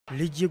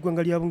Liigi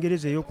eggwanga lya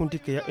Bungereza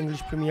ey'okuntiko ya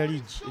English Premier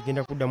League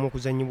egenda kuddamu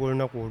okuzannyibwa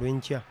olunaku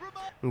olw'enkya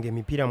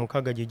ng'emipiira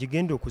 6 gye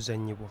gigenda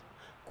okuzannyibwa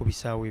ku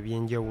bisaawe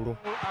eby'enjawulo.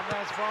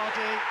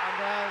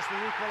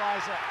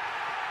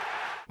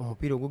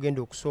 Omupiira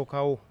ogugenda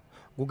okusookawo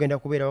gugenda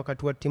kubeera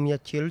wakati wa ttiimu ya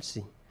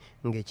Chelsea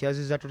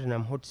ng'ekyazizza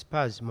Tottenham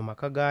Hotspurs mu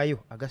maka gaayo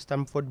aga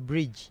Stamford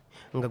Bridge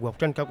nga gwa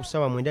kutandika ku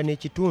ssaawa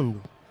 9:30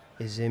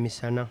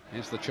 ez'emisana.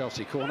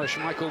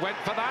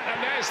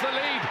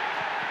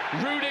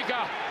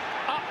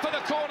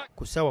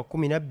 Ku ssaawa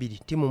 12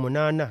 ttiimu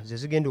 8 ze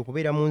zigenda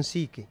okubeera mu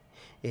Nsiike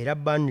era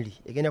Burnley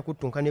egenda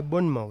kuttunka ne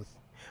Bournemouth,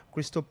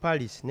 Crystal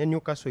Palace ne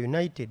Newcastle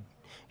United,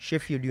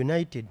 Sheffield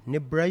United ne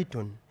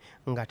Brighton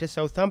ng'ate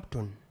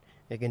Southampton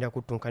egenda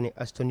kuttunka ne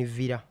Aston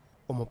Villa.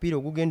 Omupiira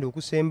ogugenda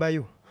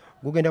okusembayo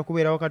gugenda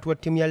kubeera wakati wa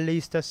ttiimu ya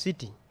Leicester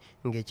City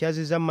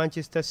ng'ekyazizza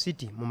Manchester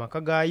City mu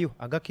maka gaayo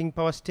aga King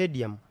Power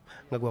Stadium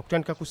nga gwa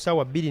kutandika ku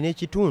ssaawa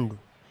 2:30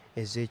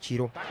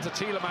 ez'ekiro.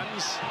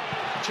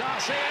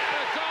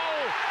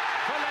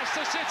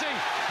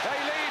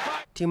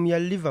 Ttiimu ya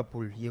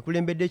Liverpool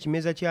yekulembedde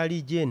ekimeeza kya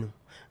Liigi eno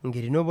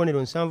ng'erina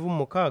obubonero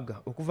 76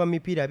 okuva mu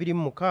mipiira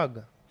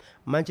 26.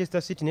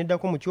 Manchester City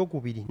neddako mu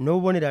kyokubiri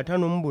n'obubonero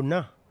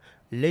 54,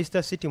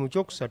 Leicester City mu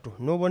kyokusatu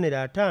n'obubonero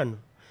 5,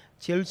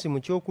 Chelsea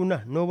mu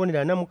kyokuna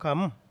n'obubonero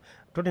 41,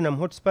 Tottenham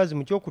Hotspurs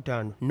mu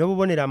kyokutaano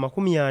n'obubonero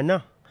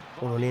 40.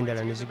 Olwo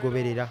n'endala ne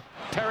zigoberera.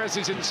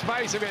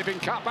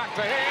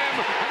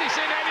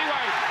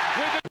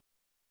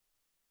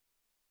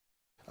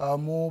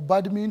 Mu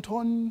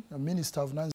badminton, Minister of